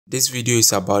This video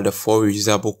is about the 4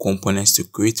 reusable components to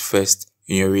create first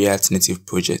in your React Native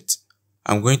project.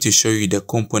 I'm going to show you the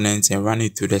components and run you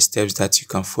through the steps that you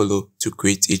can follow to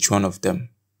create each one of them.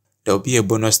 There will be a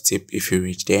bonus tip if you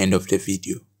reach the end of the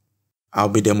video. I'll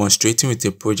be demonstrating with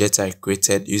a project I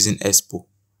created using Expo,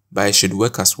 but it should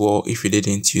work as well if you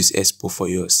didn't use Expo for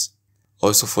yours.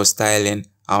 Also for styling,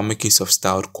 I'll make use of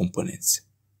styled components.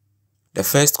 The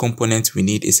first component we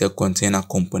need is a container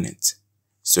component.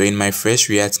 So in my fresh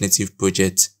React Native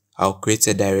project, I'll create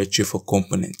a directory for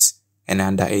components and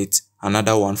under it,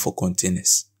 another one for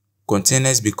containers.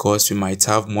 Containers because we might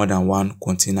have more than one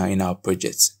container in our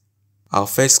project. Our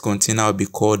first container will be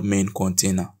called main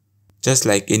container. Just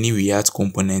like any React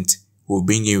component, we'll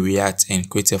bring in React and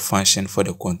create a function for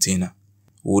the container.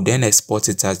 We'll then export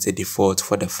it as the default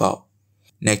for the file.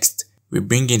 Next, we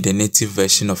bring in the native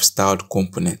version of styled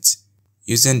components.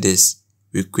 Using this,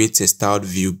 we create a styled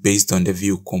view based on the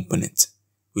view component.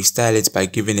 We style it by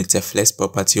giving it a flex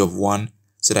property of 1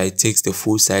 so that it takes the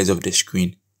full size of the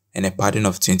screen and a padding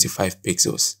of 25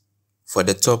 pixels. For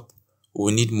the top,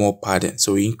 we'll need more padding,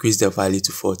 so we increase the value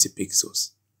to 40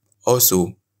 pixels.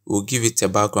 Also, we'll give it a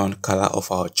background color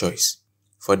of our choice.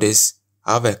 For this,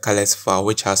 I have a colors file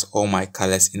which has all my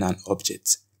colors in an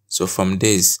object. So from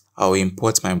this, I will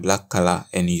import my black color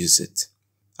and use it.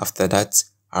 After that,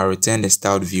 I'll return the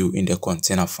styled view in the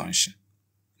container function.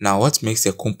 Now what makes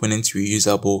a component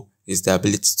reusable is the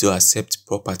ability to accept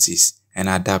properties and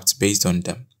adapt based on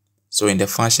them. So in the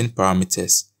function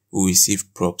parameters, we'll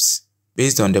receive props.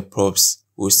 Based on the props,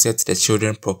 we'll set the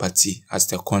children property as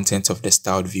the content of the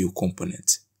styled view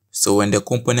component. So when the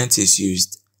component is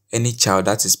used, any child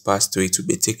that is passed to it will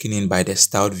be taken in by the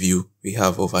styled view we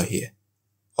have over here.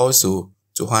 Also,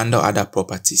 to handle other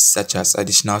properties such as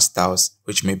additional styles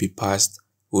which may be passed,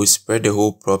 we'll spread the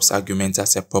whole props argument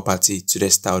as a property to the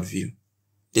styled view.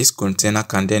 This container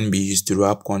can then be used to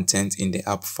wrap content in the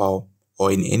app file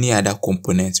or in any other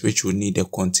component which will need a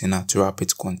container to wrap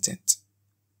its content.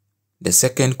 The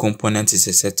second component is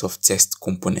a set of text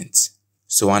components.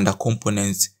 So under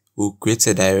components, we'll create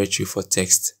a directory for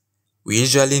text. We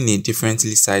usually need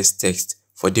differently sized text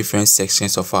for different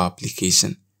sections of our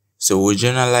application. So we'll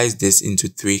generalize this into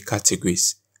 3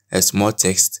 categories: a small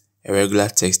text, a regular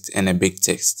text, and a big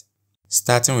text.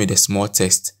 Starting with the small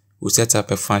text, we'll set up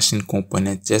a function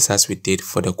component just as we did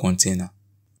for the container.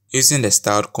 Using the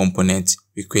styled component,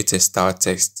 we create a styled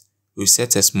text. We'll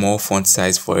set a small font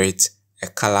size for it, a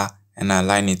color, and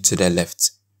align it to the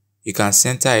left. You can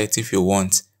center it if you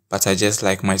want, but I just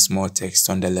like my small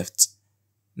text on the left.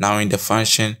 Now in the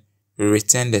function, we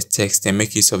return the text and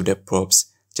make use of the props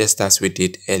just as we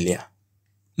did earlier.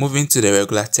 Moving to the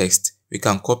regular text, we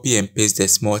can copy and paste the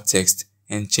small text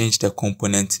and change the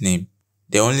component name.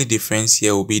 The only difference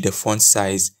here will be the font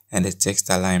size and the text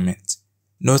alignment.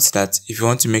 Note that if you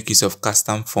want to make use of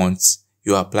custom fonts,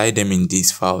 you apply them in these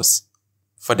files.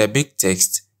 For the big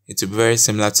text, it will be very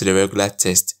similar to the regular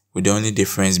text, with the only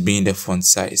difference being the font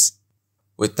size.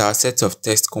 With our set of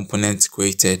text components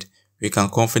created, we can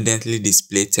confidently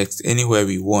display text anywhere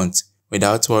we want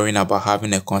without worrying about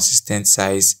having a consistent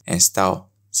size and style,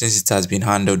 since it has been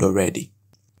handled already.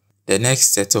 The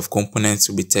next set of components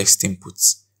will be text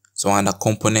inputs. So under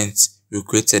components, we'll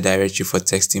create a directory for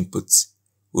text inputs.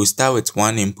 We'll start with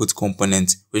one input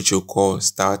component which we'll call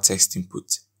style text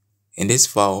input. In this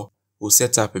file, we'll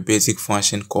set up a basic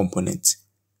function component.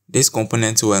 This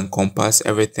component will encompass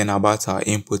everything about our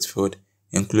input field,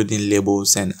 including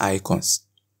labels and icons.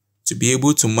 To be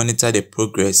able to monitor the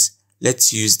progress,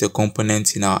 let's use the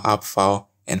component in our app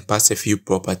file and pass a few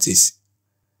properties.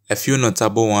 A few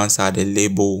notable ones are the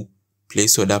label,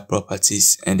 placeholder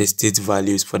properties, and the state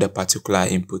values for the particular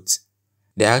input.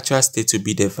 The actual state will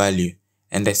be the value,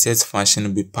 and the set function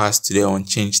will be passed to the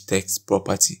unchanged text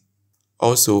property.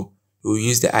 Also, we'll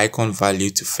use the icon value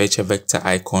to fetch a vector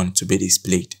icon to be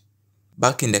displayed.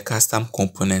 Back in the custom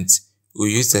components, we'll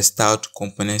use the styled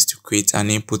components to create an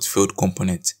input field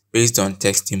component based on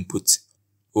text input.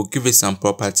 We'll give it some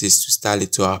properties to style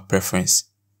it to our preference.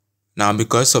 Now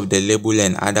because of the label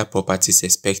and other properties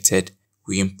expected,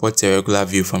 we import a regular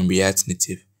view from React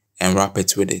Native and wrap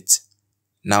it with it.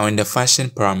 Now in the function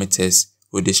parameters,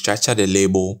 we'll destructure the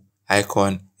label,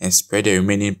 icon, and spread the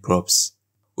remaining props.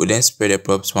 We'll then spread the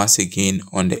props once again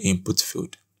on the input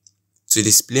field. To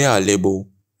display our label,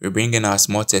 we bring in our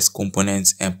small text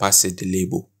components and pass it the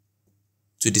label.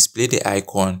 To display the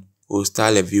icon, we'll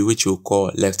style a view which we'll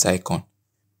call left icon.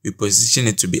 We position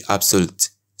it to be absolute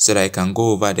so that I can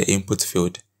go over the input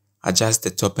field, adjust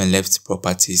the top and left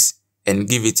properties, and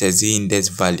give it a z-index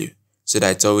value so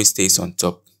that it always stays on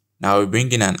top. Now we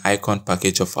bring in an icon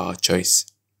package of our choice.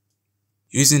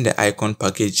 Using the icon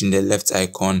package in the left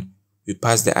icon, we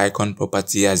pass the icon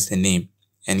property as the name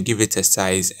and give it a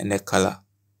size and a color.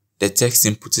 The text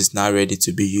input is now ready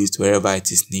to be used wherever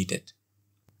it is needed.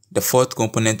 The fourth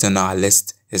component on our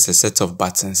list is a set of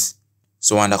buttons.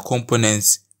 So under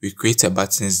components, we create a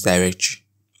buttons directory.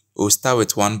 We'll start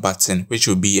with one button, which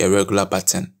will be a regular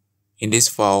button. In this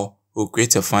file, we'll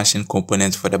create a function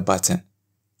component for the button.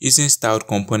 Using styled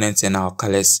components and our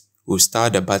colors, we'll style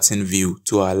the button view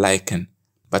to our liking,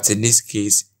 but in this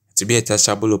case, it will be a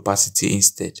touchable opacity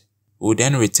instead. We'll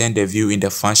then return the view in the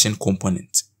function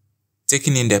component.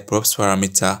 Taking in the props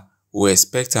parameter, we'll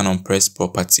expect an onPressed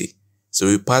property, so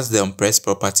we pass the onPressed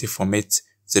property from it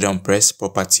to the onPressed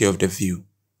property of the view.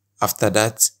 After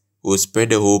that, we'll spread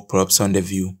the whole props on the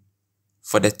view.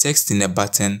 For the text in the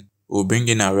button, we'll bring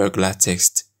in our regular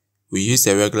text. We use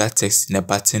the regular text in the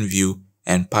button view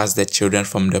and pass the children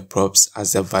from the props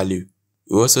as a value.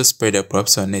 We also spread the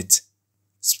props on it.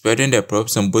 Spreading the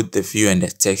props on both the view and the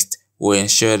text will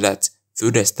ensure that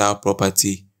through the style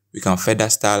property, we can further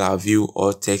style our view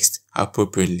or text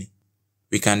appropriately.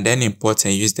 We can then import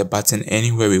and use the button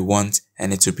anywhere we want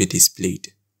and it will be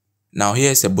displayed. Now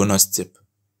here's a bonus tip.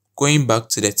 Going back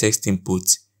to the text input,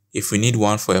 if we need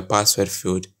one for a password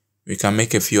field, we can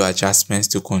make a few adjustments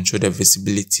to control the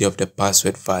visibility of the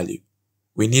password value.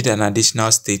 We need an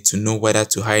additional state to know whether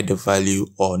to hide the value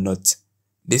or not.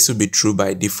 This will be true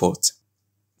by default.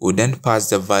 We'll then pass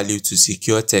the value to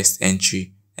secure text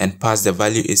entry and pass the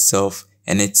value itself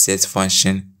and its set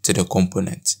function to the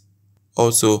component.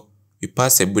 Also, we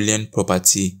pass a boolean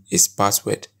property is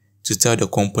password to tell the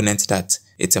component that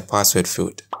it's a password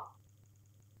field.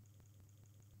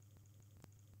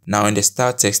 Now in the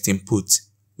style text input,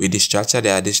 we destructure the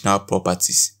additional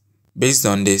properties. Based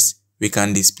on this, we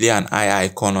can display an eye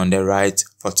icon on the right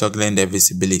for toggling the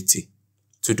visibility.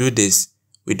 To do this,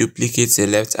 we duplicate the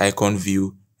left icon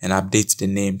view and update the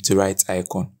name to right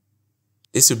icon.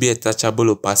 This will be a touchable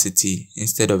opacity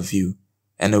instead of view,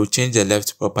 and it will change the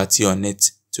left property on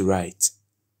it to right.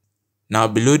 Now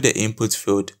below the input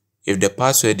field, if the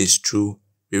password is true,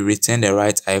 we return the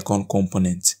right icon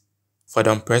component. For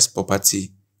the onPressed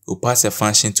property, we'll pass a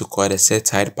function to call the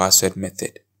setHidePassword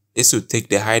method. This will take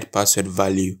the hide password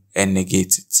value and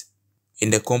negate it. In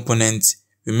the component,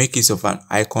 we make use of an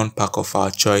icon pack of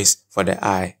our choice for the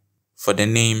eye. For the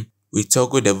name, we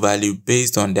toggle the value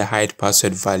based on the hide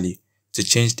password value to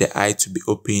change the eye to be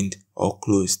opened or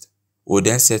closed. We'll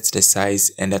then set the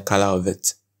size and the color of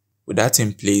it. With that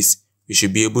in place, we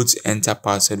should be able to enter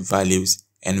password values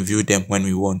and view them when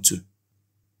we want to.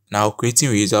 Now, creating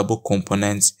reusable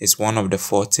components is one of the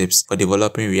 4 tips for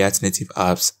developing React Native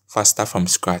apps faster from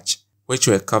scratch, which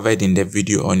were covered in the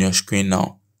video on your screen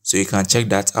now, so you can check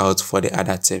that out for the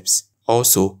other tips.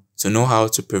 Also, to know how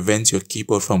to prevent your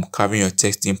keyboard from carrying your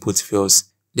text input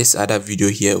fields, this other video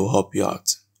here will help you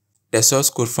out. The source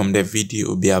code from the video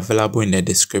will be available in the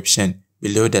description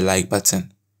below the like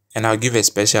button, and I'll give a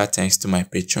special thanks to my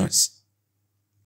patrons.